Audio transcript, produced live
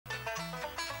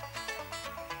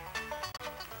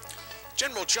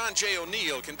General John J.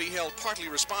 O'Neill can be held partly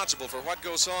responsible for what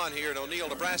goes on here in O'Neill,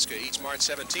 Nebraska each March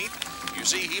 17th. You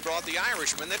see, he brought the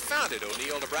Irishman that founded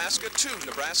O'Neill, Nebraska to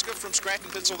Nebraska from Scranton,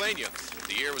 Pennsylvania.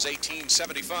 The year was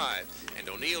 1875, and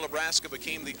O'Neill, Nebraska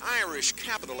became the Irish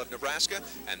capital of Nebraska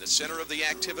and the center of the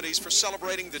activities for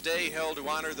celebrating the day held to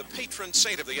honor the patron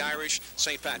saint of the Irish,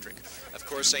 St. Patrick. Of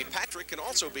course, St. Patrick can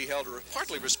also be held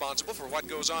partly responsible for what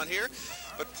goes on here,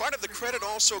 but part of the credit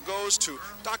also goes to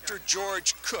Dr.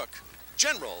 George Cook.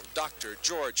 General Dr.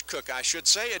 George Cook, I should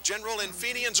say, a general in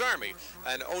Fenian's Army,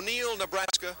 an O'Neill,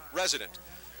 Nebraska resident.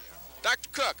 Dr.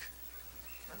 Cook,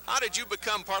 how did you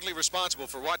become partly responsible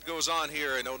for what goes on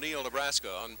here in O'Neill, Nebraska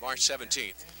on March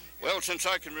 17th? Well, since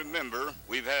I can remember,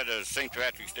 we've had a St.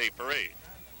 Patrick's Day parade.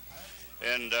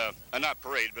 And, not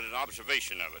parade, but an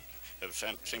observation of it, of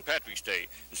St. Patrick's Day.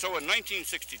 And so in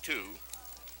 1962,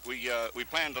 we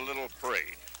planned a little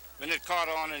parade. Then it caught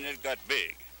on and it got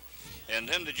big. And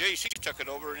then the JCs took it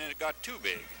over and it got too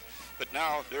big. But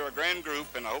now they're a grand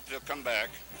group and I hope they'll come back.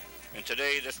 And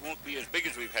today this won't be as big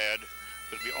as we've had,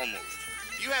 but it'll be almost.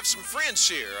 You have some friends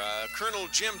here, Colonel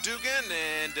Jim Dugan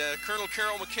and Colonel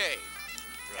Carol McKay.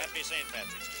 Right. Happy St.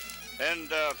 Patrick's Day.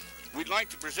 And we'd like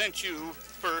to present you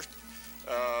first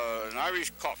an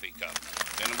Irish coffee cup.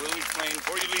 And we'll explain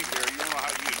before you leave here, you'll know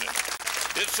how to use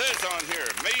it. It says on here,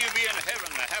 may you be in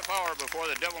heaven a half hour before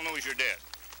the devil knows you're dead.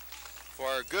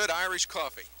 For good Irish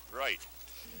coffee. Right.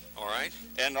 All right.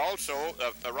 And also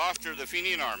a roster of the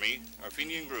Fenian Army, our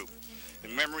Fenian group,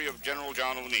 in memory of General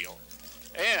John O'Neill.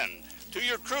 And to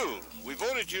your crew, we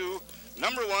voted you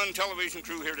 #1 television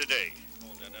crew here today.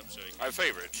 Hold that up so you can... Our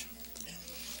favorites.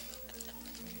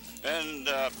 And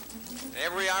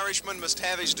every Irishman must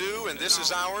have his due, and this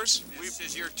is ours. This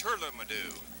is your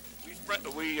turlamadoo.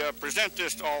 We present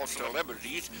this to all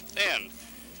celebrities, and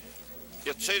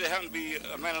you say they happen to be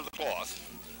a man of the cloth.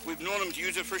 We've known them to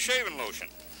use it for shaving lotion.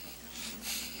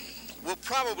 We'll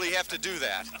probably have to do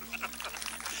that.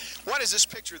 What is this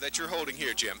picture that you're holding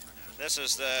here, Jim? This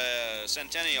is the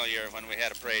centennial year when we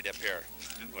had a parade up here.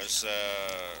 It was,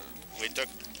 we took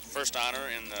first honor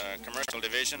in the commercial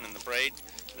division in the parade.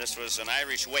 This was an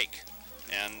Irish wake,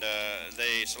 and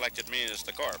they selected me as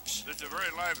the corpse. There's a very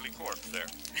lively corpse there.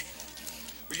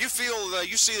 Well, you feel,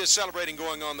 you see this celebrating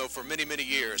going on, though, for many, many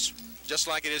years, just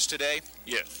like it is today?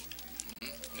 Yes.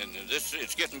 And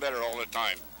it's getting better all the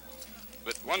time.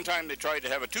 But one time they tried to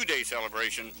have a 2-day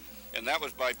celebration, and that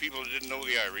was by people who didn't know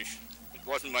the Irish. It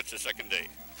wasn't much the second day.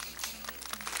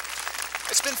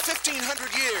 It's been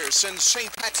 1,500 years since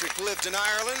St. Patrick lived in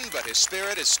Ireland, but his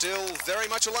spirit is still very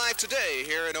much alive today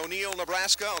here in O'Neill,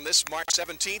 Nebraska on this March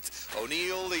 17th.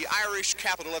 O'Neill, the Irish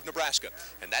capital of Nebraska.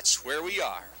 And that's where we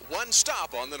are, one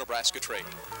stop on the Nebraska Trail.